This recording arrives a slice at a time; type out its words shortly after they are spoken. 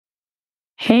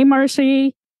Hey,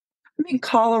 Marci. I'm in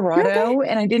Colorado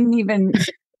and I didn't even,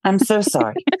 I'm so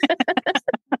sorry.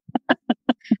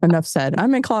 Enough said.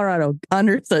 I'm in Colorado.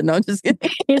 Understood. No, just kidding.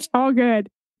 It's all good.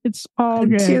 It's all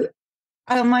good.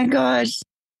 Oh my gosh.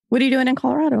 What are you doing in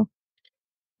Colorado?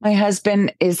 My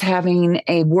husband is having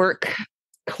a work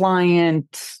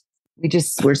client. We're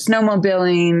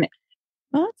snowmobiling.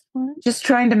 Oh, that's fun. Just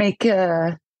trying to make,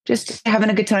 just having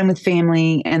a good time with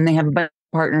family. And they have a bunch of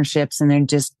partnerships and they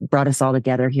just brought us all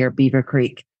together here at Beaver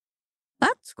Creek.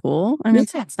 That's cool. I mean,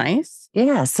 that's nice.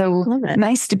 Yeah. So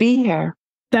nice to be here.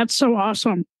 That's so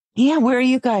awesome. Yeah. Where are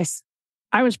you guys?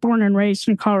 I was born and raised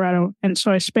in Colorado. And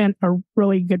so I spent a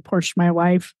really good portion of my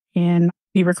life in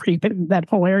Beaver Creek, that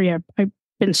whole area. I've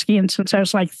been skiing since I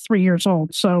was like 3 years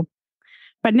old. So,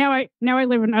 but now I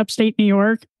live in upstate New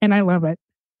York and I love it.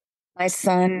 My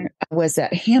son was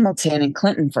at Hamilton and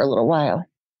Clinton for a little while.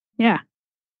 Yeah.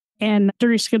 And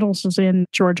Dirty Skittles is in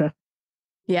Georgia.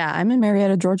 Yeah, I'm in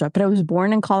Marietta, Georgia, but I was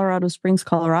born in Colorado Springs,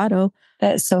 Colorado.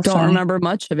 That's so Don't funny. remember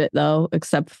much of it, though,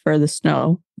 except for the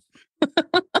snow.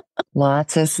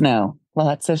 Lots of snow.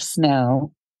 Lots of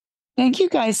snow. Thank you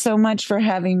guys so much for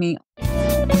having me.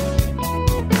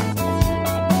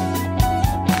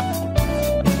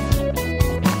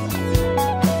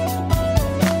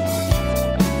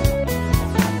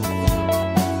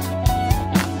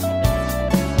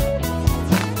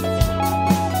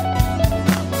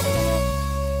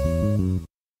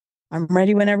 I'm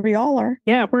ready whenever y'all are.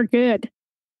 Yeah, we're good.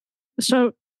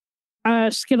 So,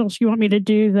 Skittles, you want me to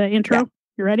do the intro? Yeah.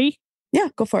 You ready? Yeah,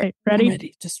 go for it. Ready? I'm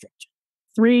ready to stretch.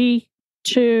 3,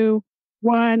 2,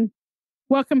 1.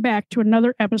 Welcome back to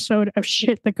another episode of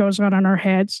Shit That Goes On in Our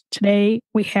Heads. Today,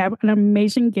 we have an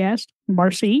amazing guest,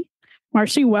 Marci.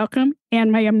 Marci, welcome.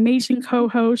 And my amazing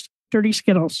co-host, Dirty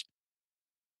Skittles.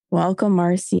 Welcome,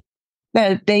 Marci.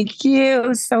 Thank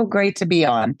you. So great to be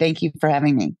on. Thank you for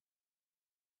having me.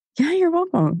 Yeah, you're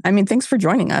welcome. I mean, thanks for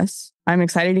joining us. I'm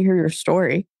excited to hear your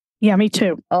story. Yeah, me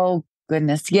too. Oh,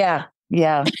 goodness. Yeah.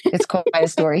 It's quite a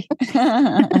story.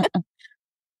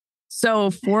 So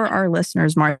for our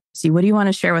listeners, Marci, what do you want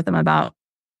to share with them about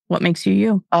what makes you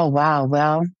you? Oh, wow.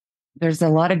 Well, there's a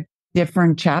lot of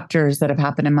different chapters that have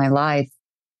happened in my life.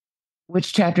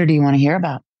 Which chapter do you want to hear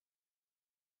about?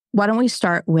 Why don't we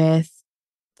start with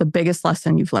the biggest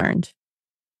lesson you've learned?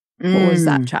 What was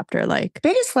that chapter like?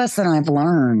 Biggest lesson I've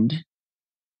learned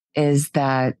is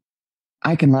that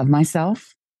I can love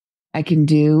myself. I can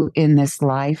do in this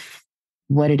life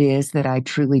what it is that I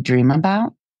truly dream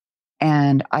about.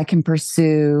 And I can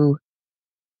pursue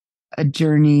a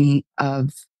journey of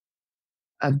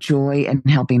joy and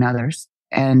helping others.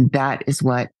 And that is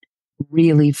what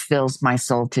really fills my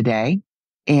soul today.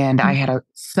 And I had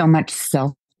so much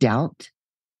self-doubt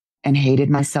and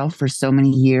hated myself for so many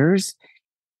years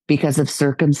because of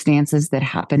circumstances that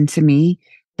happened to me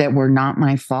that were not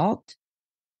my fault,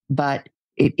 but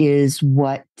it is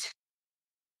what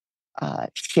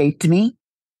shaped me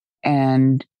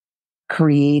and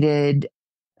created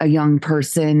a young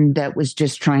person that was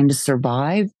just trying to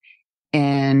survive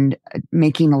and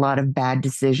making a lot of bad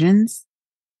decisions.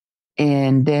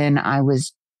 And then I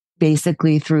was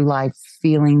basically through life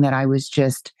feeling that I was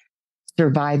just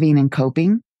surviving and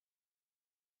coping.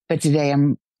 But today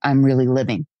I'm really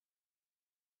living.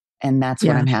 And that's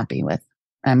what I'm happy with.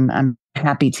 I'm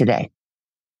happy today.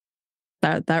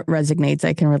 That resonates.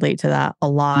 I can relate to that a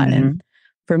lot. Mm-hmm. And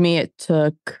for me, it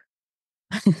took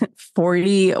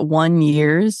 41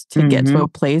 years to get to a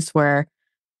place where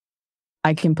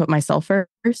I can put myself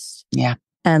first. Yeah.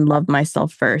 And love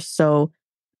myself first. So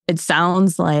it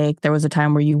sounds like there was a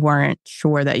time where you weren't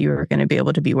sure that you were going to be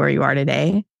able to be where you are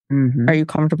today. Mm-hmm. Are you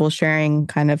comfortable sharing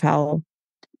kind of how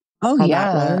that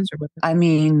was? I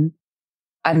mean,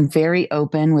 I'm very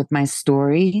open with my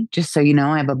story. Just so you know,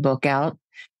 I have a book out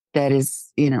that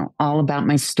is, all about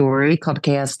my story called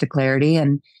Chaos to Clarity.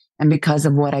 And because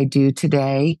of what I do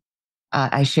today,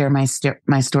 I share my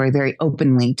story very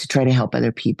openly to try to help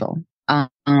other people.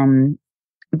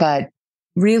 But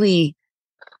really,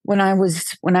 when I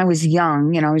was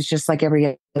young, I was just like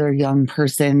every other young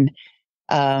person,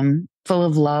 full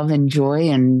of love and joy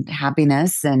and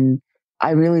happiness. And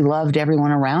I really loved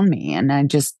everyone around me. And I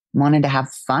just wanted to have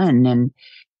fun and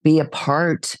be a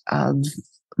part of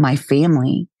my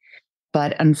family.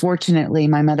 But unfortunately,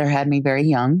 my mother had me very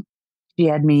young. She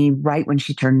had me right when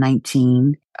she turned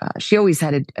 19. She always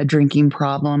had a drinking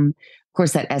problem. Of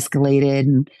course, that escalated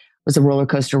and was a roller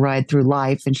coaster ride through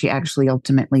life. And she actually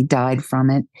ultimately died from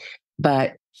it.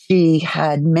 But she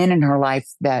had men in her life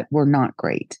that were not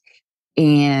great.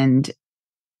 And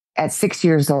at 6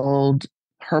 years old,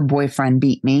 her boyfriend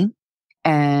beat me.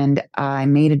 And I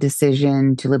made a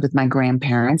decision to live with my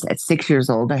grandparents. At 6 years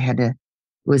old,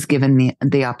 was given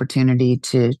the opportunity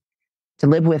to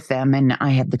live with them. And I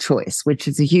had the choice, which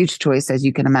is a huge choice, as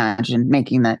you can imagine,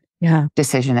 making that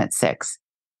decision at 6.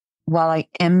 While I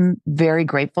am very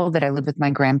grateful that I lived with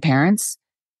my grandparents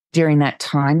during that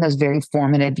time, those very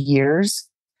formative years,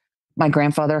 my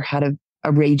grandfather had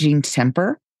a raging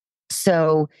temper.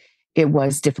 So it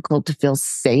was difficult to feel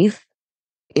safe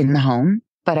in the home,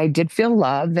 but I did feel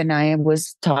love, and I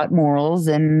was taught morals,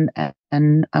 and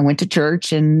I went to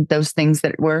church and those things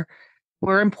that were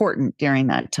important during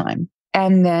that time.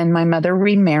 And then my mother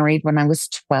remarried when I was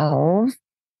 12,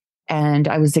 and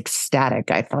I was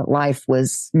ecstatic. I thought life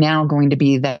was now going to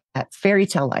be that fairy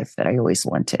tale life that I always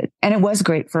wanted. And it was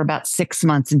great for about 6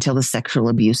 months until the sexual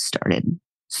abuse started.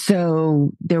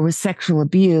 So there was sexual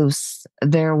abuse.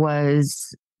 There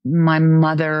was my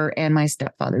mother and my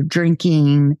stepfather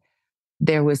drinking.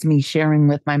 There was me sharing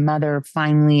with my mother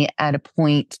finally at a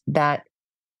point that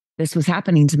this was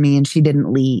happening to me and she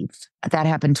didn't leave. That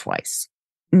happened twice.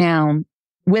 Now,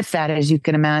 with that, as you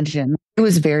can imagine, it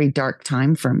was a very dark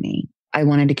time for me. I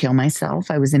wanted to kill myself.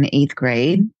 I was in 8th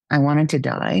grade. I wanted to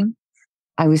die.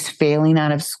 I was failing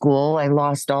out of school. I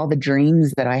lost all the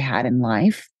dreams that I had in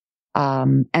life.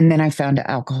 And then I found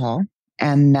alcohol,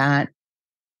 and that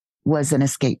was an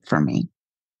escape for me.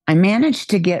 I managed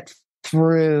to get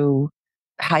through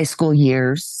high school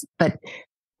years, but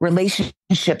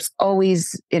relationships,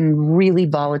 always in really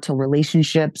volatile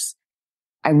relationships.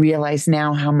 I realize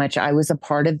now how much I was a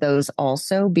part of those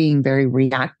also, being very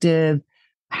reactive,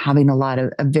 having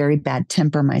a very bad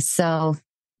temper myself,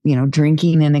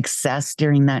 drinking in excess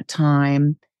during that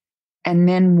time. And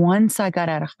then once I got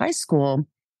out of high school,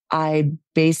 I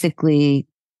basically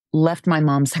left my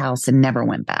mom's house and never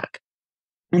went back.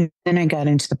 And then I got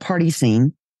into the party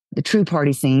scene, the true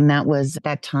party scene. That was at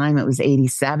that time, it was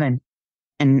 87.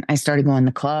 And I started going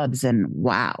to clubs, and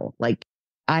wow, like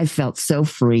I felt so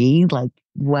free, like,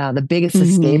 wow, the biggest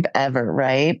escape ever.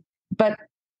 Right. But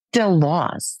still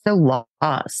lost, so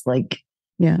lost. Like,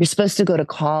 you're supposed to go to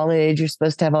college. You're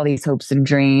supposed to have all these hopes and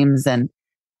dreams. And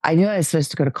I knew I was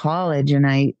supposed to go to college, and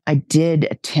I did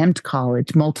attempt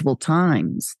college multiple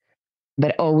times,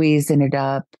 but always ended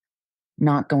up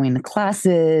not going to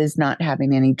classes, not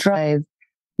having any drive,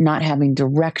 not having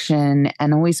direction,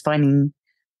 and always finding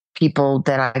people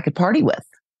that I could party with.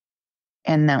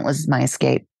 And that was my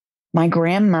escape. My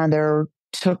grandmother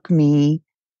took me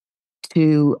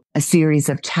to a series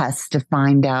of tests to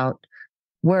find out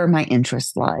where my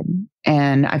interests lied.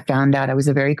 And I found out I was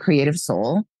a very creative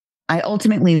soul. I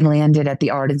ultimately landed at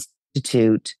the Art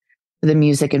Institute for the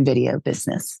music and video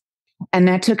business. And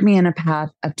that took me in a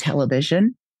path of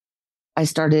television. I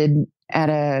started at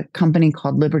a company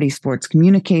called Liberty Sports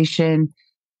Communication.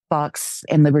 Fox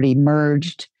and Liberty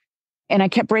merged. And I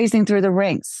kept raising through the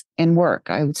ranks in work.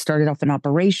 I started off in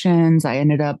operations. I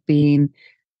ended up being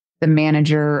the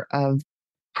manager of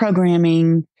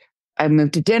programming. I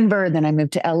moved to Denver, then I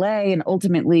moved to LA, and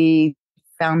ultimately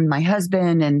found my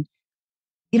husband. And,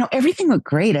 everything looked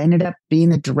great. I ended up being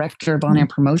the director of on-air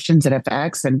promotions at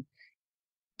FX.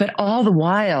 But all the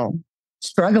while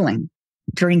struggling,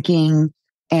 drinking,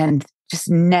 and just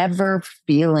never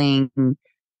feeling.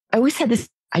 I always had this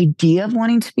idea of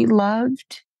wanting to be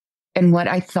loved and what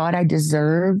I thought I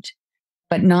deserved,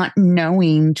 but not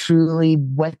knowing truly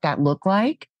what that looked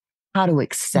like, how to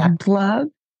accept love,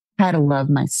 how to love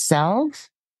myself,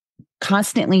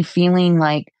 constantly feeling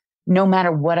like no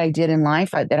matter what I did in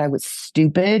life, that I was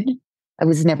stupid. I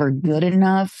was never good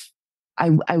enough.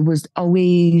 I was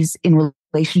always in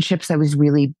relationships. I was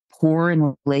really poor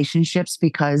in relationships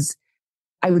because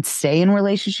I would stay in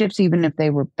relationships, even if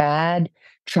they were bad,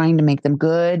 trying to make them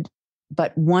good.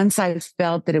 But once I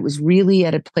felt that it was really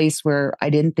at a place where I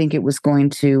didn't think it was going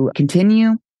to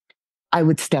continue, I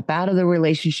would step out of the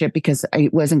relationship because I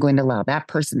wasn't going to allow that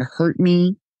person to hurt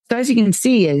me. So as you can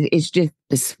see, it's just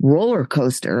this roller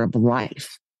coaster of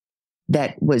life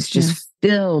that was just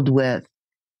filled with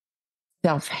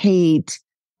self-hate,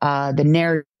 the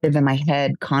narrative in my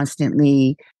head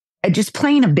constantly, just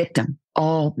playing a victim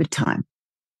all the time,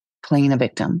 playing a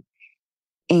victim.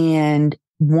 And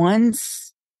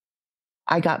once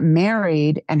I got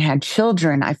married and had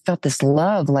children, I felt this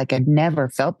love like I'd never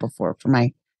felt before for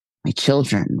my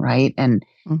children, right? And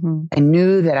I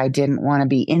knew that I didn't want to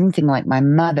be anything like my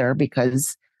mother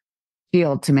because she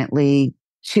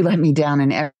let me down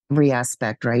in every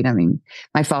aspect, right? I mean,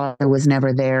 my father was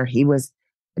never there. He was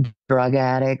a drug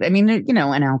addict. I mean,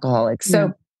 an alcoholic.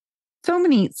 So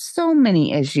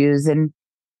many issues.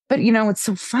 But what's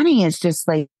so funny is just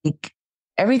like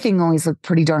everything always looked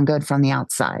pretty darn good from the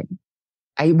outside.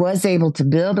 I was able to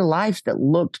build a life that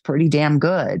looked pretty damn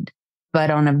good,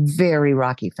 but on a very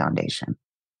rocky foundation.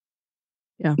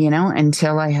 Yeah.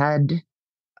 Until I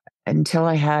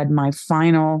had my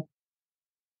final,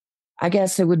 I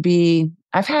guess it would be,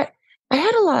 I had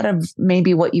a lot of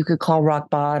maybe what you could call rock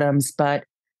bottoms, but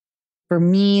for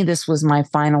me, this was my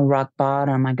final rock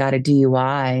bottom. I got a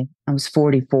DUI. I was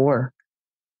 44.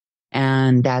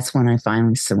 And that's when I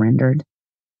finally surrendered,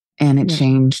 and it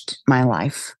changed my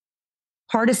life.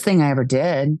 Hardest thing I ever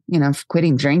did,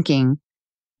 quitting drinking,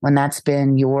 when that's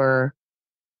been your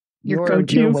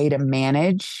way to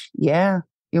manage. Yeah.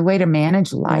 Your way to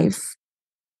manage life.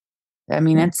 I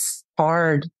mean, it's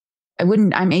hard.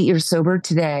 I'm 8 years sober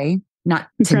today. Not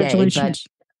today, but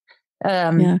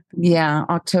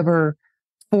October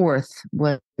 4th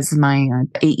was my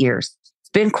 8 years. It's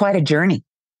been quite a journey.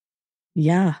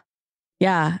 Yeah.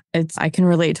 Yeah. I can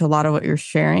relate to a lot of what you're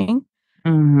sharing.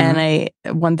 And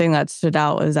one thing that stood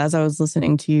out was, as I was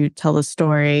listening to you tell the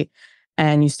story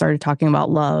and you started talking about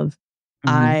love,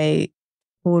 I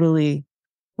totally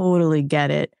get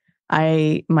it.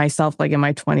 I myself, like in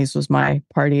my 20s was my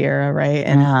party era, right?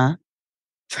 And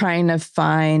trying to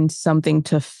find something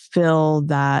to fill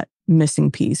that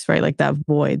missing piece, right? Like that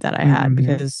void that I had,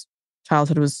 because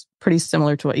childhood was pretty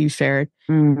similar to what you shared.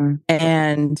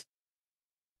 And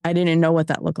I didn't know what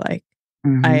that looked like.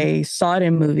 I saw it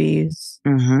in movies,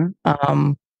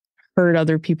 heard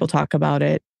other people talk about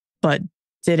it, but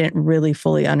didn't really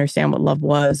fully understand what love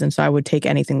was. And so I would take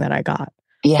anything that I got,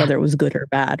 whether it was good or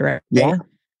bad, right? Yeah.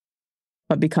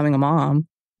 But becoming a mom,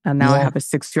 and now I have a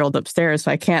 6-year-old upstairs,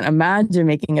 so I can't imagine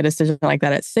making a decision like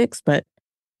that at 6, but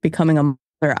becoming a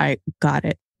mother, I got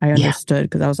it. I understood,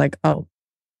 because I was like, oh,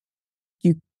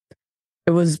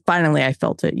 it was finally, I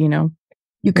felt it, You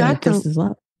got this is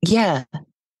love. Yeah.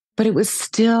 But it was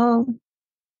still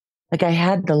like, I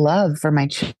had the love for my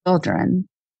children.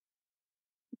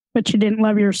 But you didn't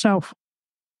love yourself.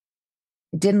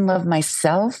 I didn't love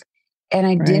myself. And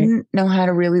I didn't know how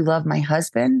to really love my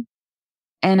husband.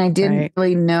 And I didn't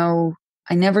really know,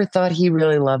 I never thought he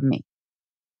really loved me.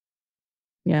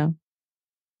 Yeah.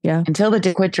 Yeah. Until the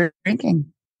day I quit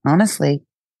drinking, honestly.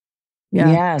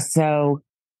 Yeah. So,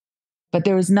 but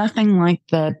there was nothing like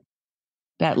that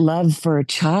love for a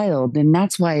child. And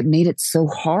that's why it made it so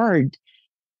hard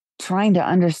trying to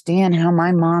understand how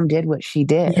my mom did what she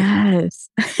did. Yes.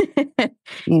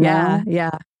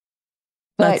 Yeah.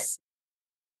 But that's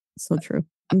so true.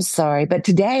 I'm sorry. But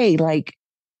today, like,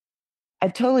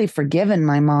 I've totally forgiven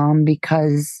my mom,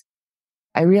 because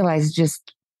I realized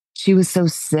she was so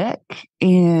sick,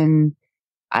 and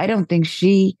I don't think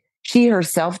she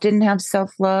herself didn't have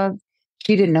self-love.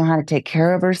 She didn't know how to take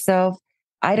care of herself.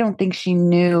 I don't think she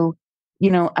knew,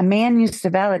 a man used to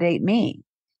validate me.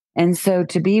 And so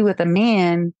to be with a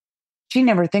man, she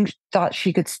never thought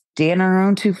she could stand on her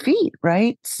own 2 feet.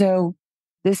 Right. So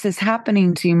this is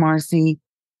happening to you, Marci.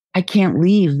 I can't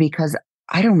leave because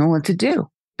I don't know what to do,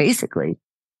 basically.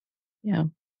 Yeah.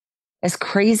 As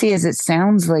crazy as it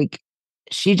sounds, like,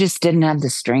 she just didn't have the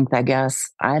strength, I guess.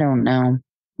 I don't know.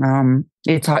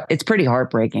 It's pretty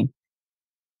heartbreaking.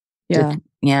 Yeah.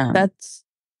 Yeah.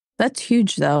 That's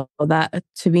huge, though. That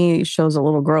to me shows a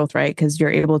little growth, right? Because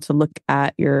you're able to look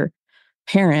at your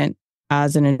parent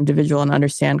as an individual and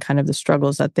understand kind of the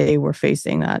struggles that they were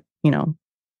facing, that,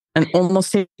 and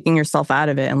almost taking yourself out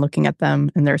of it and looking at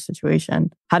them and their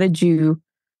situation. How did you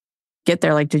get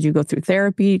there? Like, did you go through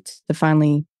therapy to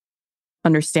finally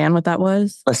understand what that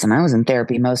was? Listen, I was in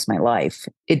therapy most of my life.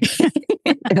 It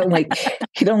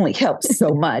only helps so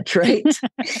much, right?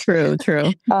 True.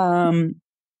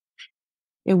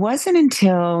 It wasn't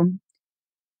until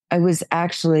I was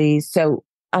so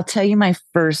I'll tell you my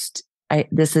first,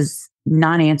 this is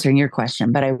not answering your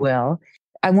question, but I will.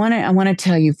 I want to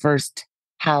tell you first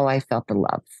how I felt the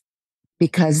love,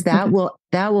 because that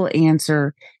will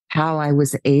answer how I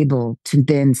was able to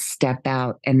then step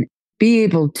out and be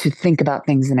able to think about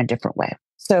things in a different way.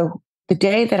 So the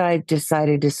day that I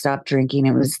decided to stop drinking,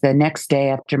 it was the next day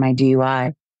after my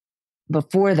DUI.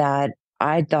 Before that,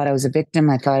 I thought I was a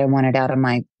victim. I thought I wanted out of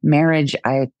my marriage.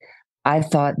 I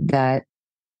thought that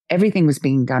everything was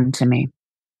being done to me.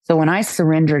 So when I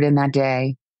surrendered in that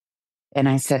day, and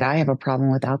I said, I have a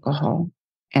problem with alcohol,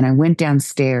 and I went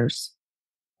downstairs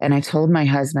and I told my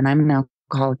husband, I'm an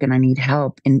alcoholic and I need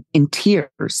help, in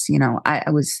tears.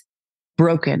 I was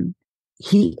broken.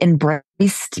 He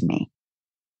embraced me.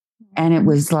 And it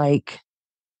was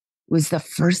the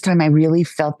first time I really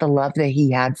felt the love that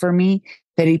he had for me,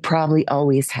 that he probably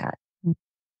always had.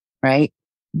 Right.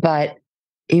 But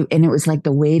it was like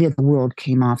the weight of the world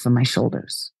came off of my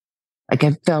shoulders. Like,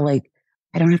 I felt like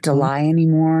I don't have to lie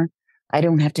anymore. I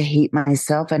don't have to hate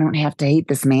myself. I don't have to hate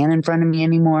this man in front of me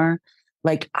anymore.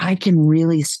 Like I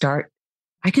can start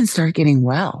getting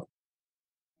well.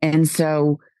 And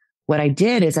so what I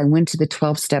did is I went to the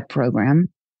 12-step program.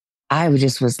 I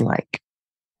was like,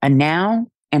 and now,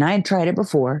 and I had tried it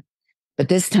before, but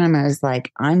this time I was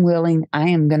like, I'm willing. I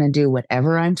am going to do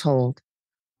whatever I'm told.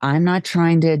 I'm not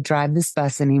trying to drive this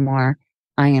bus anymore.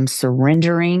 I am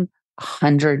surrendering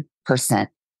 100%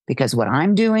 because what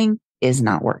I'm doing is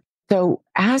not working. So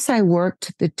as I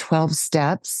worked the 12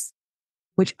 steps,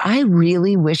 which I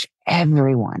really wish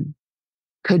everyone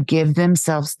could give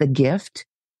themselves the gift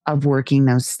of working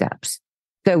those steps.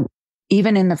 So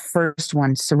even in the first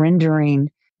one,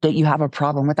 surrendering that you have a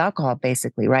problem with alcohol,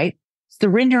 basically, right?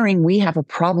 Surrendering, we have a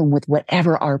problem with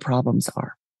whatever our problems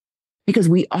are because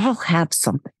we all have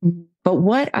something. Mm-hmm. But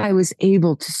what I was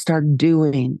able to start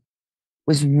doing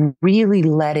was really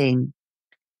letting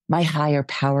my higher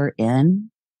power in.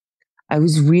 I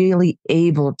was really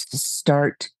able to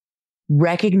start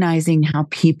recognizing how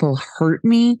people hurt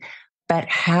me, but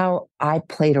how I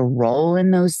played a role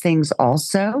in those things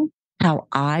also, how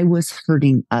I was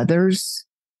hurting others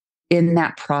in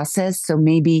that process. So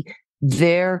maybe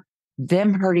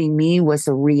them hurting me was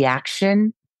a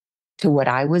reaction to what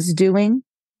I was doing,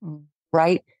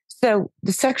 right? So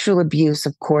the sexual abuse,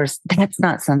 of course, that's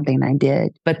not something I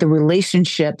did, but the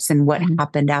relationships and what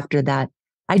happened after that,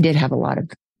 I did have a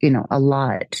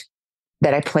lot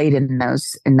that I played in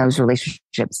those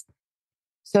relationships.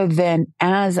 So then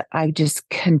as I just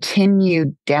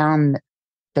continued down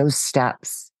those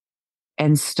steps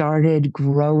and started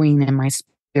growing in my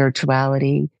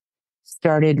spirituality,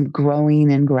 started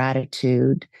growing in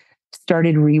gratitude,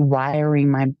 started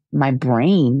rewiring my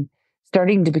brain,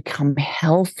 starting to become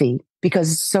healthy,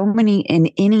 because so many in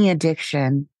any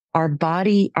addiction, our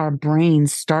body, our brain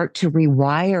start to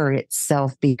rewire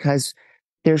itself because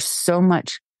there's so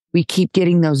much, we keep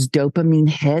getting those dopamine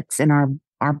hits and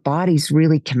our bodies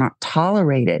really cannot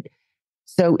tolerate it.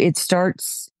 So it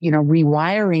starts,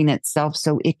 rewiring itself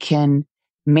so it can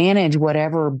manage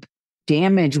whatever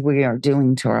damage we are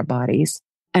doing to our bodies.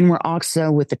 And we're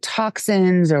also with the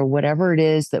toxins or whatever it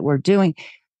is that we're doing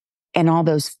and all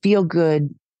those feel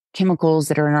good chemicals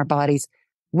that are in our bodies,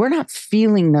 we're not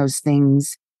feeling those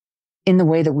things in the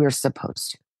way that we're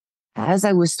supposed to. As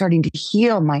I was starting to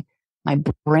heal, my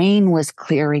brain was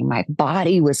clearing, my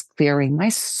body was clearing, my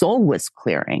soul was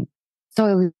clearing. So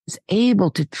I was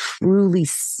able to truly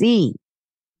see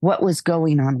what was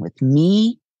going on with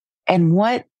me and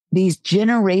what these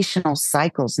generational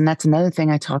cycles, and that's another thing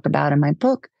I talk about in my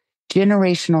book,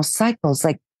 generational cycles,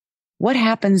 like what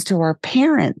happens to our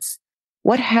parents?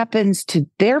 What happens to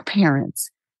their parents?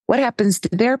 What happens to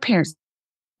their parents?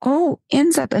 Oh,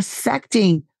 ends up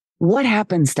affecting what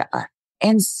happens to us.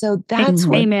 And so that's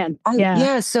what, amen.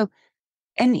 So,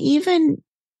 and even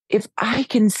if I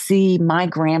can see my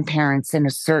grandparents in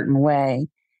a certain way,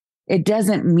 it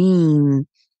doesn't mean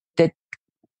that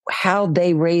how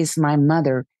they raised my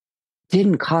mother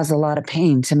didn't cause a lot of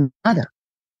pain to my mother.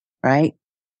 Right.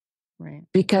 Right.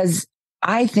 Because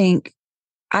I think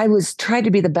I was trying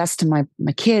to be the best to my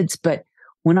kids, but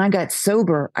when I got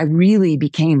sober, I really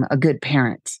became a good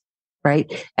parent.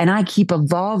 Right. And I keep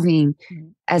evolving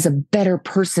as a better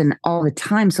person all the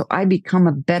time. So I become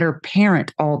a better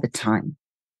parent all the time.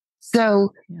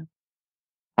 So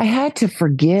I had to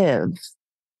forgive,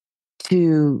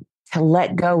 to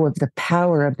let go of the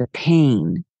power of the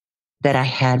pain that I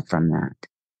had from that.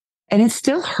 And it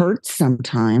still hurts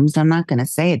sometimes. I'm not going to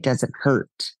say it doesn't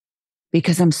hurt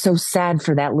because I'm so sad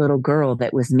for that little girl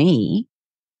that was me.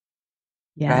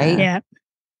 Yeah. Right?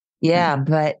 Yeah.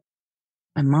 But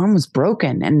my mom was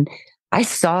broken and I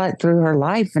saw it through her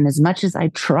life. And as much as I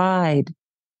tried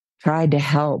to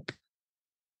help,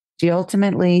 she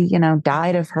ultimately,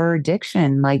 died of her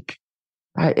addiction. Like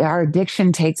our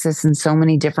addiction takes us in so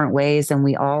many different ways and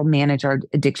we all manage our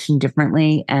addiction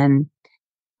differently. And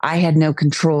I had no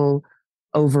control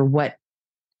over what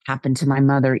happened to my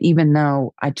mother, even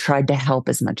though I tried to help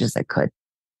as much as I could.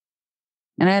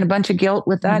 And I had a bunch of guilt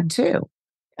with that too.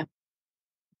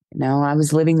 I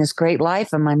was living this great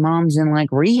life and my mom's in like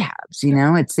rehabs,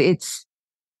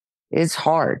 it's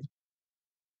hard.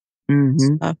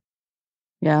 Mm-hmm.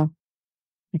 Yeah.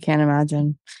 I can't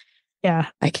imagine. Yeah.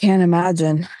 I can't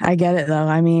imagine. I get it though.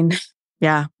 I mean,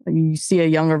 yeah, you see a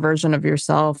younger version of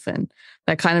yourself and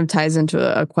that kind of ties into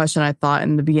a question I thought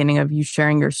in the beginning of you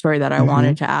sharing your story that I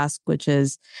wanted to ask, which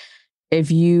is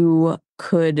if you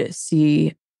could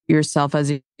see yourself as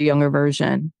a younger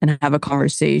version and have a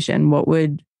conversation,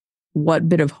 what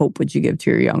bit of hope would you give to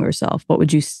your younger self? What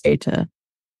would you say to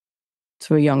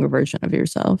a younger version of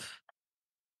yourself?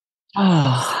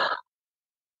 Oh,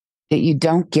 that you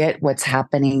don't get what's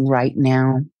happening right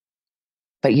now,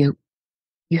 but you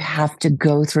have to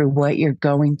go through what you're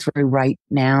going through right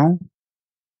now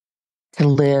to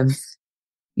live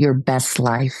your best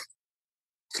life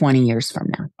 20 years from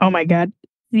now. Oh my God.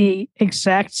 The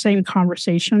exact same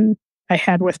conversation I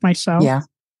had with myself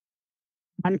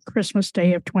on Christmas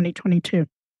Day of 2022.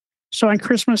 So on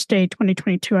Christmas Day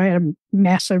 2022, I had a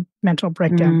massive mental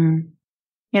breakdown.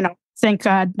 Thank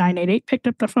God 988 picked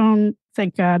up the phone.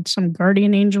 Thank God some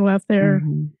guardian angel out there.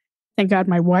 Thank God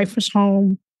my wife was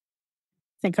home.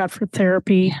 Thank God for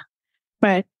therapy. Yeah.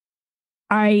 But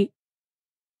I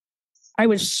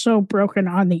was so broken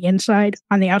on the inside.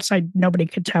 On the outside, nobody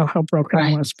could tell how broken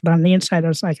I was. But on the inside, I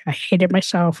was like, I hated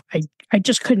myself. I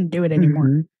just couldn't do it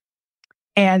anymore.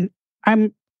 And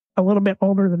I'm a little bit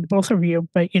older than both of you,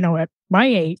 but, at my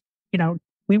age,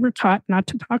 we were taught not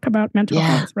to talk about mental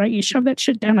health, right? You shove that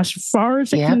shit down as far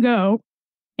as it can go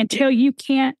until you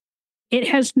can't, it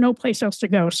has no place else to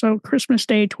go. So Christmas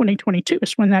Day 2022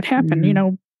 is when that happened.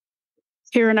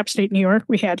 Here in upstate New York,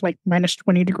 we had like minus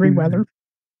 20 degree weather.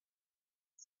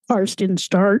 Cars didn't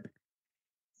start.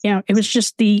 It was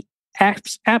just the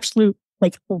absolute,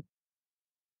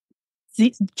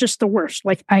 just the worst.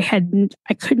 Like I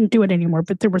couldn't do it anymore,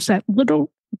 but there was that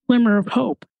little glimmer of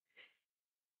hope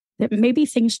that maybe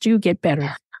things do get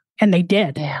better. And they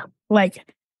did. Yeah.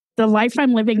 Like the life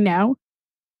I'm living now,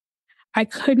 I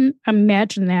couldn't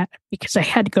imagine that because I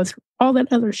had to go through all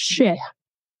that other shit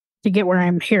to get where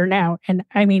I'm here now. And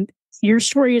I mean, your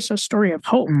story is a story of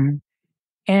hope.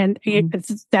 And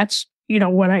that's,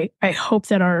 what I hope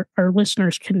that our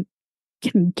listeners can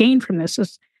gain from this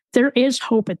is there is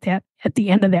hope at the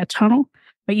end of that tunnel,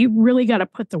 but you really got to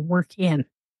put the work in.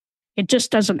 It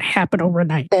just doesn't happen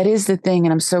overnight. That is the thing.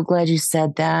 And I'm so glad you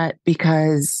said that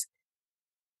because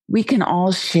we can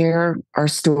all share our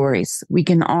stories. We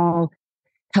can all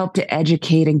help to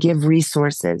educate and give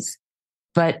resources,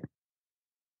 but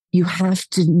you have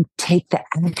to take the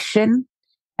action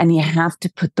and you have to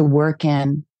put the work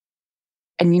in.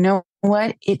 And you know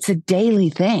what? It's a daily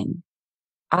thing.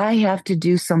 I have to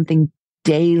do something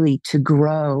daily to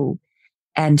grow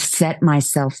and set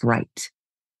myself right.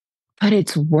 But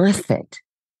it's worth it.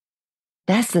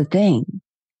 That's the thing.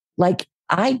 Like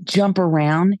I jump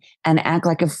around and act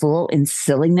like a fool in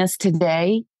silliness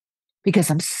today because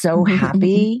I'm so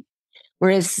happy.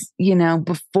 Whereas,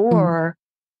 before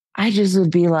I just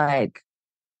would be like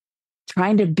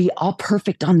trying to be all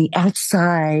perfect on the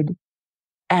outside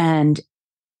and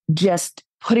just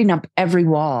putting up every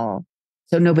wall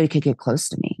so nobody could get close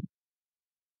to me.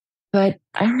 But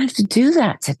I don't have to do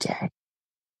that today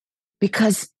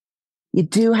because you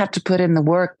do have to put in the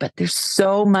work, but there's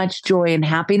so much joy and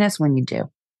happiness when you do.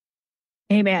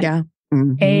 Amen. Yeah.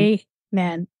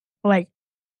 Amen. Like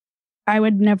I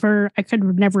could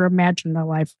never imagine the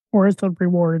life or the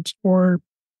rewards or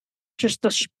just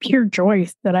the pure joy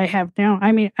that I have now.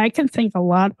 I mean, I can think a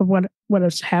lot of what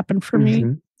has happened for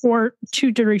me for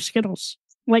 2 dirty Skittles.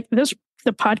 Like the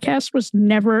podcast was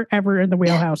never, ever in the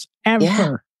wheelhouse,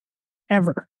 ever.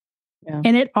 Yeah.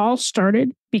 And it all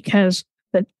started because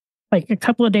a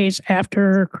couple of days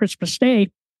after Christmas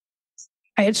Day,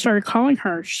 I had started calling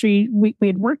her. We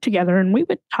had worked together and we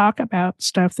would talk about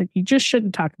stuff that you just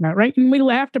shouldn't talk about, right? And we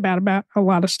laughed about a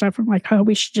lot of stuff. I'm like, oh,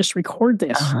 we should just record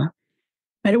this.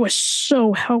 But it was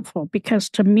so helpful because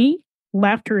to me,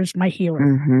 laughter is my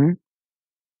healer.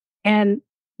 And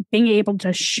being able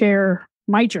to share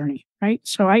my journey, right?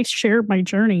 So I shared my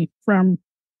journey from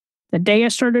the day I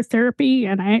started therapy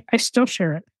and I still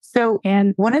share it.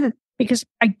 Because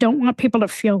I don't want people to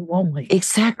feel lonely.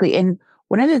 Exactly. And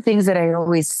one of the things that I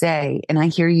always say, and I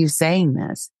hear you saying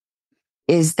this,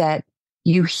 is that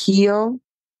you heal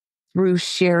through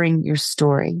sharing your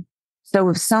story. So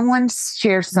if someone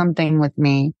shares something with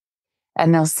me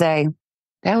and they'll say,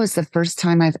 that was the first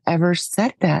time I've ever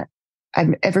said that.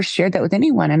 I've ever shared that with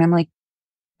anyone. And I'm like,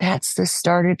 that's the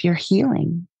start of your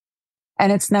healing.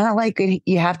 And it's not like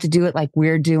you have to do it like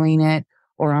we're doing it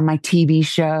or on my TV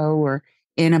show or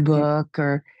in a book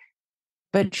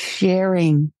but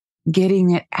sharing,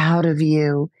 getting it out of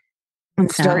you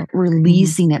and start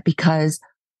releasing it because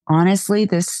honestly,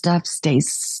 this stuff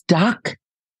stays stuck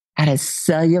at a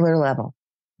cellular level.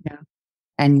 Yeah.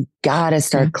 And you gotta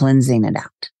start cleansing it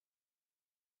out.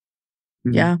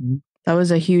 Yeah. That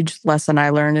was a huge lesson I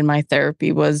learned in my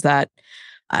therapy was that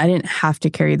I didn't have to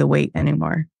carry the weight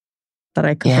anymore, that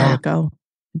I could let it go.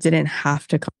 It didn't have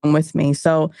to come with me.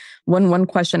 So one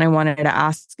question I wanted to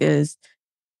ask is,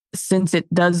 since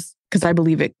it does, because I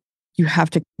believe it, you have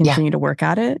to continue to work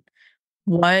at it.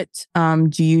 What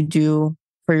do you do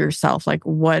for yourself? Like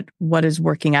what is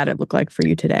working at it look like for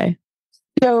you today?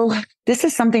 So this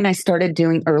is something I started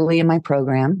doing early in my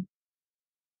program,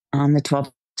 on the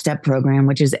 12-step program,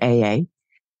 which is AA.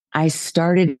 I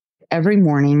started every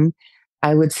morning.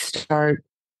 I would start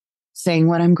saying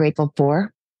what I'm grateful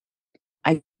for.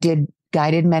 I did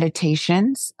guided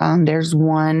meditations. There's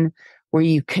one where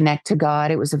you connect to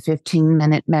God. It was a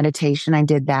 15-minute meditation. I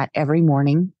did that every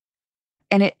morning.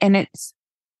 And it's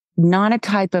not a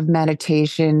type of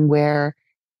meditation where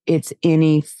it's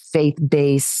any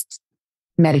faith-based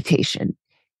meditation.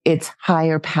 It's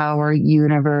higher power,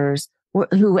 universe,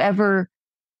 whoever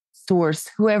source,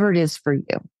 whoever it is for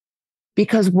you.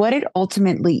 Because what it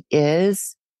ultimately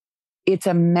is, it's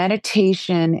a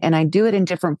meditation, and I do it in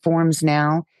different forms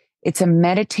now. It's a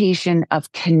meditation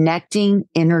of connecting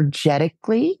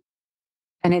energetically.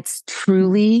 And it's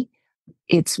really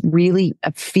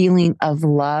a feeling of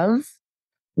love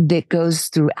that goes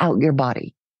throughout your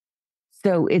body.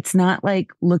 So it's not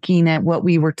like looking at what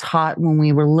we were taught when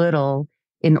we were little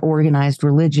in organized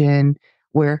religion,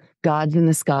 where God's in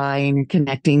the sky and you're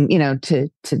connecting, to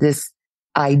this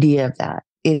idea of that.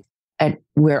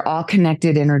 We're all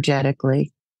connected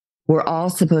energetically. We're all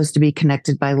supposed to be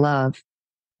connected by love.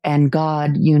 And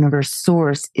God, universe,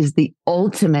 source is the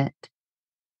ultimate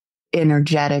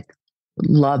energetic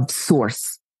love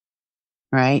source,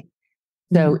 right?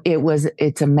 So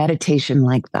it's a meditation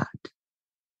like that.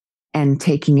 And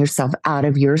taking yourself out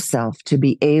of yourself to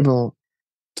be able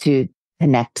to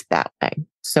connect that way.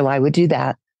 So I would do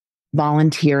that.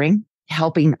 Volunteering,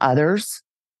 helping others,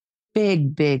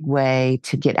 big, big way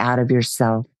to get out of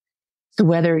yourself. So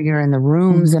whether you're in the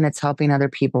rooms and it's helping other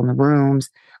people in the rooms,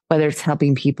 whether it's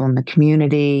helping people in the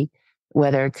community,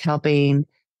 whether it's helping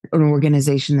an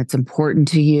organization that's important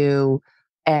to you.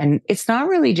 And it's not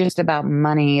really just about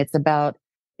money.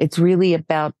 It's really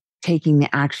about taking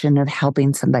the action of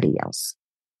helping somebody else.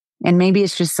 And maybe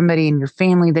it's just somebody in your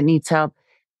family that needs help.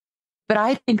 But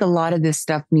I think a lot of this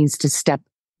stuff you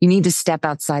need to step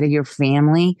outside of your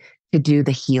family to do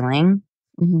the healing,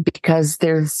 because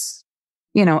there's,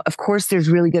 of course there's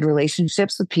really good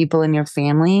relationships with people in your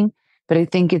family, but I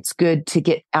think it's good to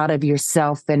get out of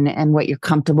yourself and what you're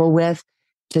comfortable with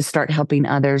to start helping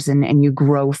others, and you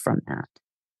grow from that.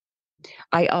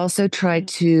 I also try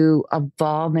to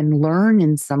evolve and learn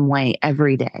in some way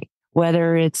every day,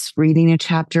 whether it's reading a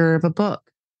chapter of a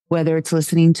book, whether it's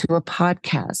listening to a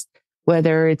podcast,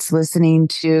 whether it's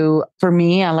for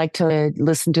me, I like to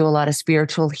listen to a lot of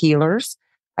spiritual healers.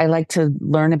 I like to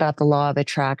learn about the law of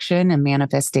attraction and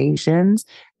manifestations.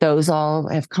 Those all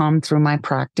have come through my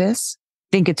practice.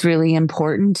 I think it's really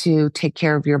important to take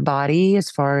care of your body as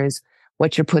far as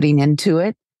what you're putting into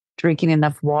it, drinking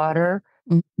enough water,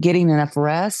 getting enough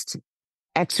rest,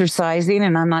 exercising.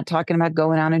 And I'm not talking about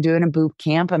going out and doing a boot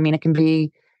camp. I mean, it can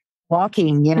be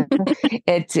walking,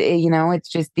 it's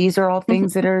just, these are all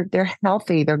things that they're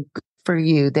healthy. They're good for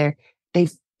you. They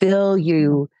fill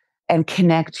you and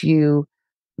connect you,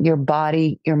 your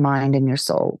body, your mind, and your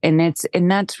soul. And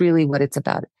that's really what it's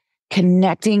about.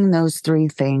 Connecting those three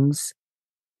things,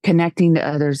 connecting to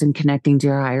others and connecting to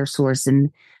your higher source. And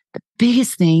the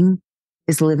biggest thing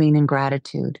is living in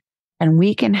gratitude. And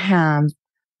we can have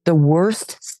the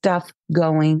worst stuff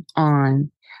going on.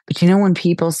 But when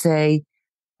people say,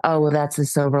 oh, well, that's a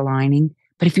silver lining.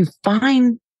 But if you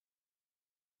find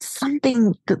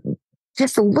something,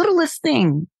 just the littlest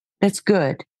thing that's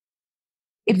good,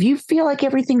 if you feel like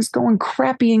everything's going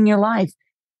crappy in your life,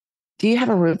 do you have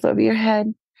a roof over your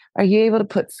head? Are you able to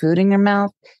put food in your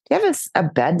mouth? Do you have a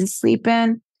bed to sleep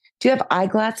in? Do you have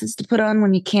eyeglasses to put on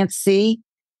when you can't see?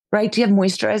 Right? Do you have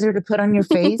moisturizer to put on your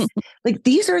face? Like,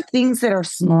 these are things that are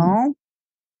small,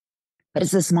 but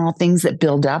it's the small things that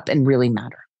build up and really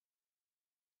matter.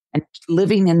 And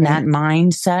living in that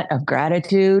mindset of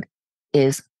gratitude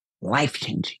is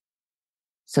life-changing.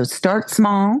 So start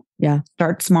small. Yeah.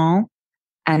 Start small,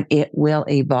 and it will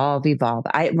evolve.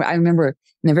 I remember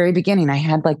in the very beginning, I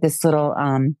had like this little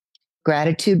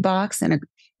gratitude box and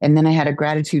then I had a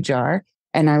gratitude jar,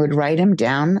 and I would write them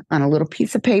down on a little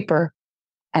piece of paper.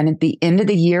 And at the end of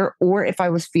the year, or if I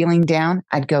was feeling down,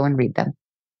 I'd go and read them.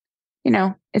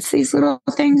 It's these little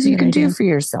things you can do for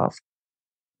yourself.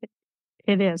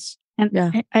 It is.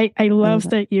 And I love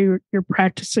that you're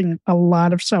practicing a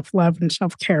lot of self-love and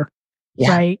self-care,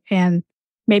 right? And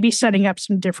maybe setting up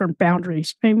some different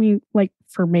boundaries. I mean, like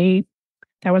for me,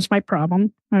 that was my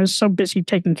problem. I was so busy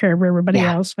taking care of everybody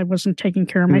else. I wasn't taking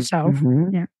care of myself.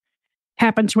 Yeah.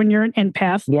 Happens when you're an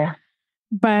empath. Yeah.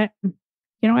 But,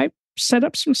 I set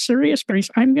up some serious boundaries.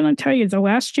 I'm going to tell you, the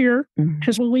last year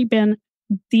has really been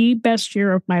the best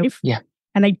year of my life. Yeah.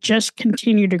 And I just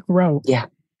continue to grow. Yeah.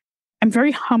 I'm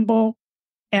very humble,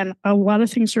 and a lot of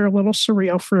things are a little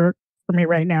surreal for for me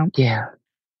right now. Yeah.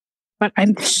 But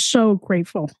I'm so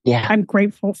grateful. Yeah. I'm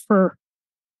grateful for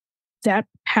that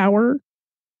power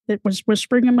that was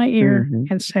whispering in my ear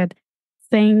and said,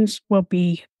 things will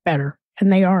be better.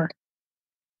 And they are.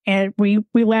 And we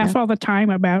laugh all the time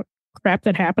about crap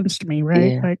that happens to me,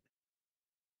 right? Yeah. Like,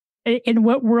 in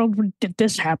what world did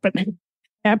this happen? It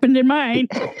happened in mine.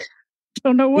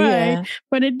 Don't know why,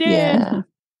 but it did. Yeah.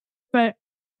 But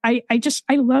I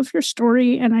love your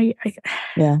story, and I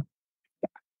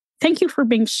thank you for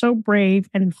being so brave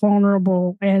and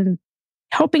vulnerable and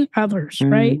helping others,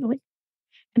 right? Like,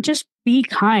 and just be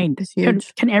kind.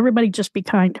 Can everybody just be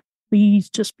kind? Please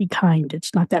just be kind.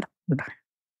 It's not that hard.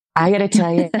 I got to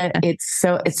tell you, it's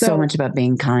so much about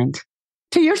being kind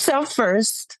to yourself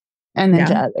first and then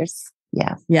to others.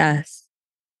 Yeah. Yes.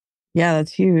 Yeah,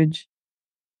 that's huge.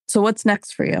 So what's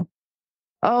next for you?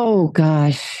 Oh,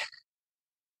 gosh.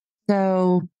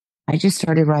 So I just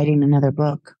started writing another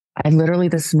book. I literally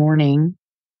this morning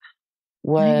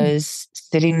was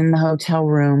sitting in the hotel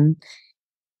room.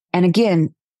 And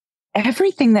again,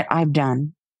 everything that I've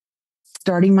done,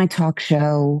 starting my talk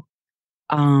show,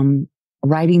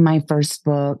 writing my first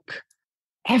book,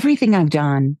 everything I've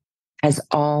done has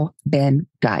all been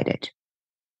guided,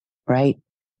 right?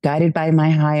 Guided by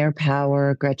my higher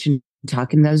power, Gretchen,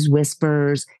 talking those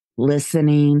whispers,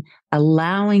 listening,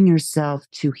 allowing yourself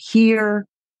to hear,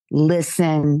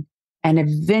 listen, and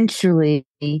eventually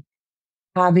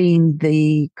having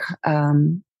the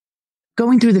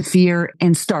going through the fear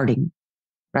and starting,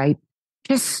 right?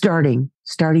 Just starting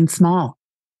small.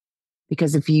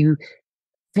 Because if you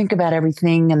think about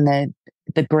everything and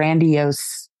the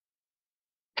grandiose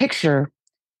picture,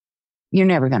 you're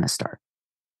never going to start.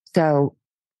 So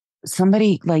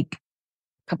somebody like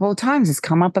a couple of times has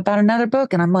come up about another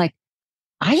book, and I'm like,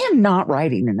 I am not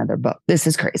writing another book. This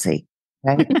is crazy,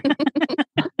 right?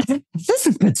 This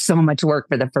has been so much work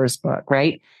for the first book,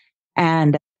 right?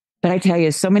 But I tell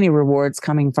you, so many rewards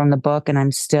coming from the book, and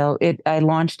I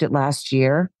launched it last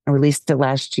year. I released it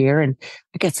last year, and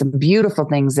I got some beautiful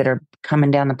things that are coming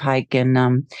down the pike.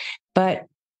 But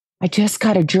I just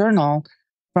got a journal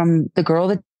from the girl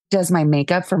that does my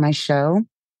makeup for my show.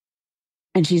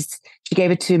 And she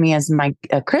gave it to me as my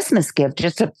Christmas gift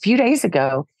just a few days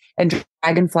ago. And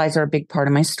dragonflies are a big part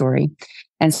of my story.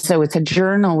 And so it's a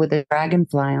journal with a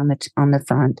dragonfly on the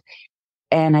front.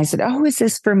 And I said, oh, is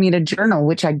this for me to journal?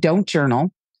 Which I don't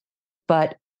journal,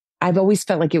 but I've always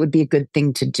felt like it would be a good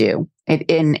thing to do. And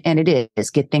it is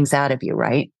get things out of you,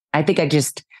 right? I think I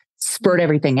just spurt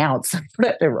everything out. So I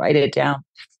have to write it down.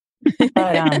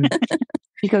 But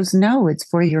she goes, no, it's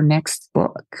for your next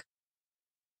book.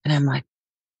 And I'm like,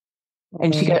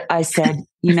 and I said,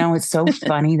 it's so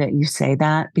funny that you say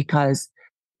that because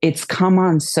it's come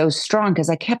on so strong because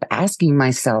I kept asking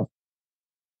myself,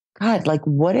 God, like,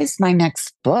 what is my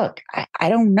next book? I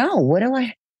don't know. What do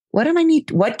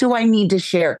I need to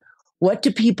share? What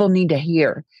do people need to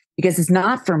hear? Because it's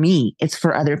not for me. It's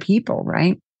for other people.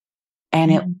 Right.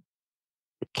 And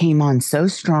it came on so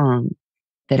strong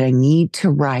that I need to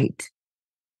write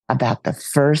about the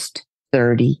first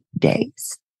 30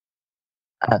 days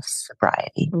of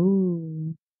sobriety.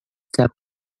 Ooh. So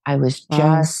I was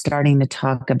just starting to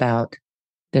talk about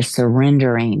the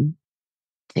surrendering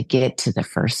to get to the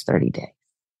first 30 days.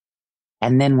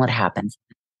 And then what happens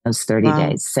in those 30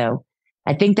 days. So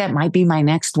I think that might be my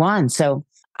next one. So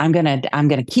I'm going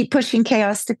to keep pushing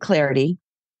chaos to clarity.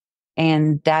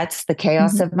 And that's the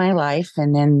chaos of my life.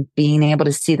 And then being able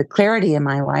to see the clarity in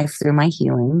my life through my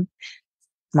healing,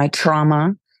 my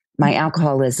trauma, my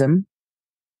alcoholism,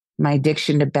 my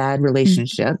addiction to bad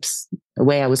relationships, the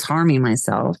way I was harming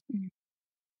myself,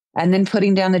 and then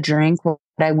putting down the drink, what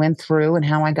I went through and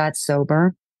how I got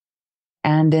sober,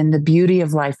 and then the beauty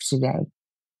of life today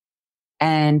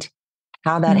and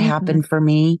how that happened for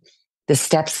me, the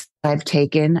steps I've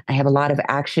taken. I have a lot of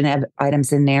action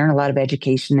items in there and a lot of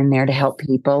education in there to help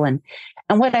people. And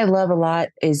what I love a lot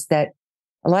is that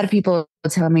a lot of people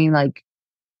tell me like,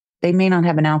 they may not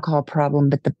have an alcohol problem,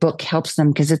 but the book helps them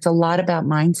because it's a lot about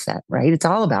mindset, right? It's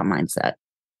all about mindset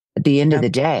at the end of the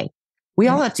day. We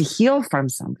all have to heal from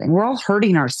something. We're all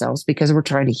hurting ourselves because we're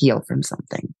trying to heal from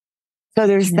something. So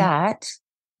there's that.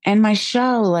 And my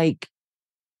show, like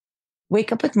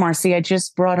Wake Up with Marci, I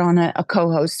just brought on a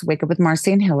co-host, Wake Up with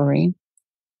Marci and Hillary.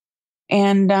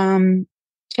 And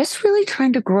just really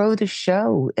trying to grow the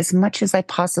show as much as I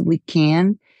possibly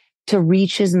can to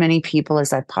reach as many people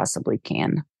as I possibly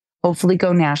can. Hopefully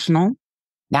go national.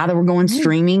 Now that we're going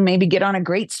streaming, maybe get on a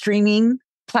great streaming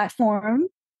platform,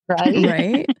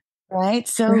 right? Right.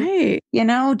 So,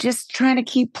 just trying to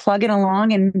keep plugging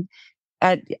along. And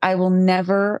I will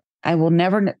never I will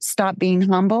never stop being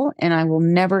humble, and I will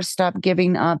never stop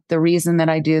giving up the reason that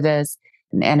I do this.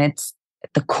 And it's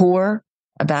at the core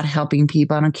about helping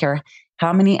people. I don't care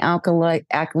how many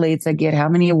accolades I get, how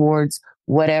many awards,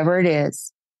 whatever it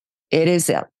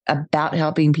is about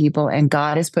helping people. And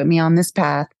God has put me on this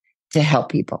path to help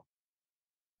people.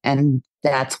 And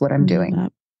that's what I'm doing.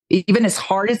 Even as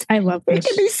hard as I love this. It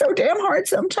can be so damn hard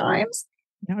sometimes.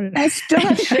 I still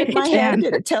have shit in my head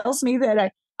that it tells me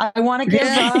that I want to give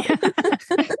up.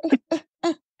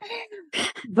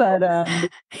 But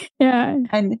yeah.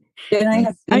 And then I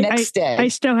have the next day. I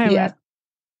still have that.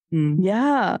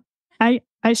 Yeah.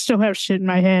 I still have shit in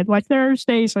my head. Like there's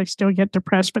days I still get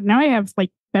depressed, but now I have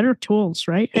like better tools,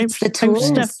 right? I have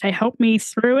stuff to help me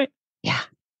through it. Yeah.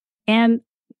 And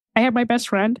I have my best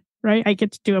friend, right? I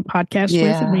get to do a podcast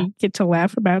with, and we get to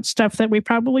laugh about stuff that we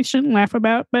probably shouldn't laugh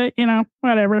about, but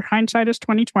whatever. Hindsight is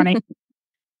 2020.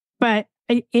 But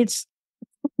it's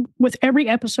with every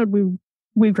episode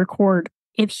we record,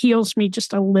 it heals me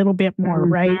just a little bit more,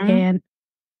 right? And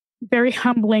very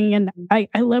humbling. And I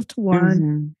love to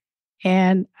learn.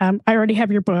 And I already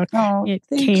have your book. It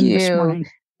came this morning.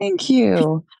 Thank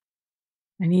you.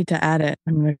 I need to add it.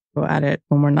 I'm going to go add it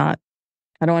when we're not.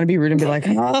 I don't want to be rude and be like,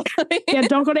 oh. Yeah,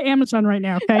 don't go to Amazon right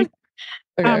now, okay?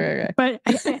 Okay. But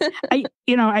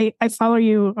I follow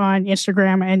you on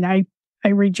Instagram, and I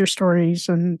read your stories,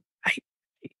 and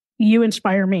you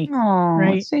inspire me,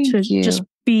 right? To just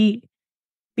be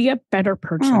a better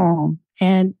person.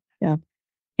 And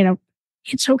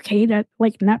it's okay to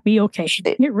not be okay.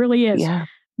 It really is. Yeah.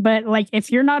 But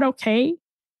if you're not okay,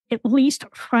 at least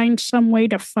find some way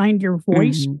to find your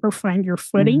voice or find your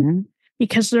footing,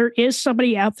 because there is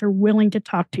somebody out there willing to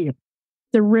talk to you.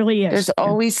 There really is. There's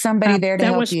always somebody there to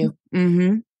help you.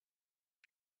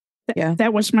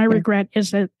 That was my regret,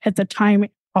 is that at the time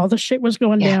all the shit was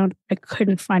going down, I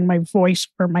couldn't find my voice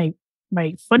or my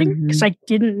footing, because I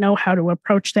didn't know how to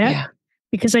approach that,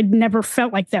 because I'd never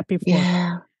felt like that before.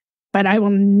 Yeah. But I will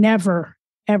never,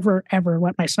 ever, ever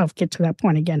let myself get to that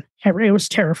point again. Ever. It was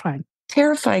terrifying.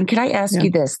 Terrifying. Could I ask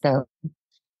you this, though?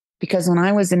 Because when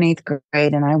I was in 8th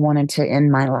grade and I wanted to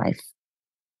end my life,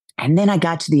 and then I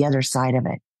got to the other side of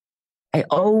it, I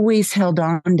always held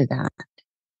on to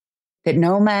that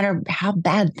no matter how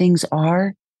bad things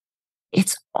are,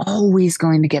 it's always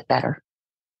going to get better.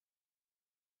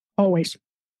 Always.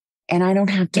 And I don't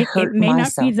have to hurt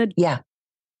myself.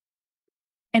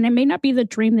 And it may not be the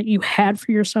dream that you had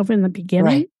for yourself in the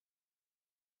beginning,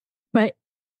 but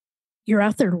you're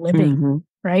out there living,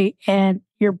 right? And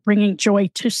you're bringing joy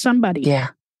to somebody.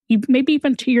 Yeah. Maybe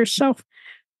even to yourself,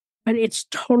 but it's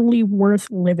totally worth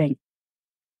living.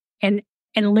 And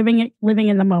living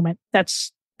in the moment. That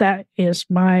is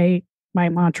my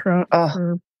mantra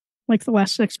for the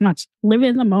last 6 months. Live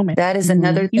in the moment. That is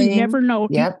another thing. You never know.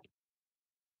 Yep.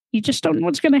 You just don't know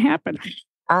what's going to happen.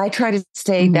 I try to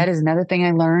stay, that is another thing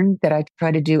I learned that I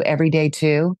try to do every day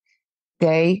too.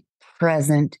 Stay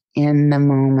present in the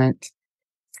moment.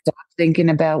 Stop thinking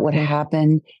about what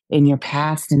happened in your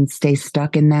past and stay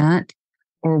stuck in that,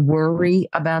 or worry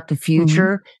about the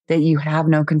future that you have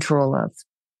no control of.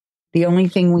 The only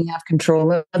thing we have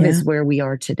control of is where we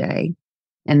are today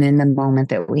and in the moment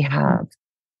that we have.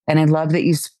 And I love that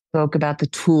you spoke about the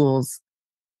tools,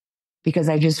 because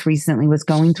I just recently was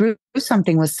going through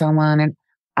something with someone, and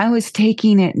I was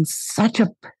taking it in such a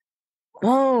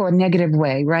negative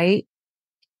way, right?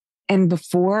 And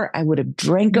before, I would have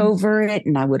drank over it,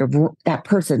 and that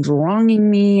person's wronging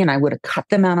me, and I would have cut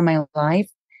them out of my life.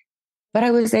 But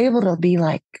I was able to be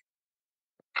like,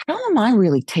 how am I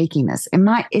really taking this?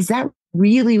 Is that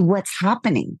really what's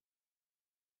happening?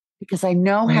 Because I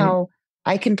know how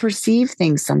I can perceive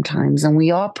things sometimes, and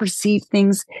we all perceive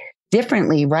things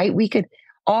differently, right? We could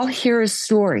all hear a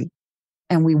story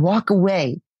and we walk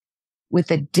away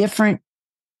with a different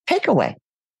takeaway.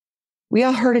 We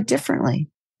all heard it differently,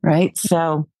 right?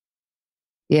 So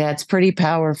yeah, it's pretty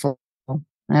powerful.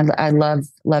 I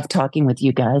love talking with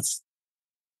you guys.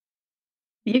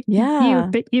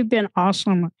 You've been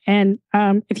awesome. And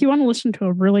if you want to listen to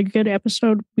a really good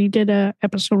episode, we did an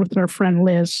episode with our friend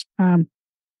Liz.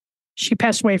 She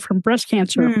passed away from breast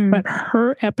cancer, but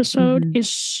her episode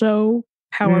is so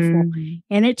powerful.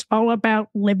 And it's all about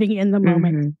living in the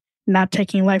moment, not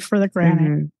taking life for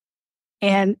granted.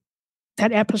 And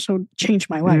that episode changed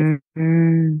my life.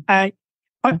 In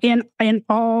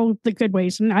all the good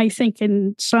ways. And I think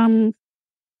in some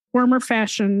form or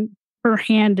fashion, her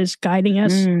hand is guiding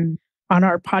us on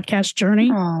our podcast journey.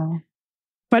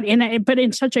 But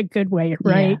in such a good way,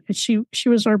 right? Yeah. She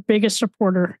was our biggest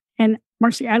supporter. And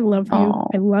Marci, I love you.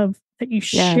 I love that you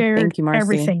shared thank you, Marci.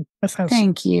 everything with us.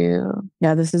 Thank you.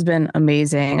 Yeah, this has been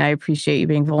amazing. I appreciate you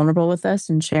being vulnerable with us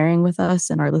and sharing with us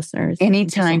and our listeners.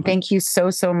 Anytime. Thank you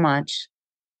so much.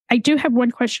 I do have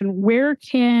one question. Where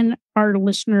can our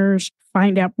listeners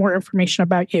find out more information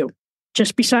about you?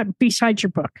 Just besides your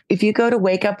book. If you go to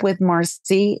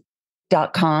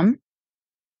wakeupwithmarci.com,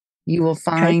 you will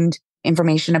find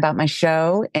information about my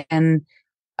show. And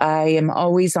I am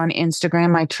always on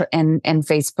Instagram and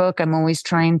Facebook. I'm always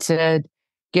trying to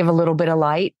give a little bit of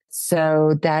light.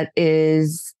 So that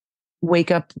is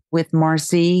Wake Up with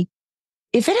Marci.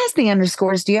 If it has the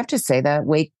underscores, do you have to say that?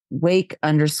 Wake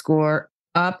 _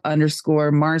 up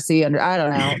 _ Marci I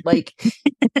don't know. Like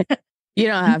you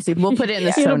don't have to. We'll put it in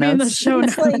the show notes. In the show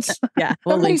notes. Like, yeah,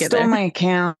 we'll somebody link it stole there. my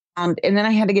account, and then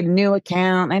I had to get a new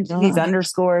account. I had to do these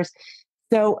underscores.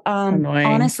 So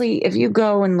honestly, if you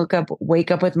go and look up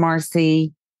Wake Up with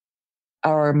Marci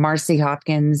or Marci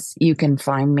Hopkins, you can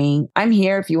find me. I'm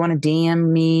here if you want to DM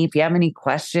me. If you have any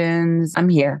questions, I'm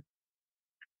here.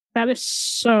 That is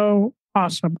so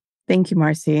awesome. Thank you,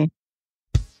 Marci.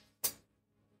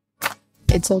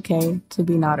 It's okay to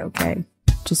be not okay.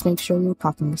 Just make sure you're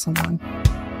talking to someone.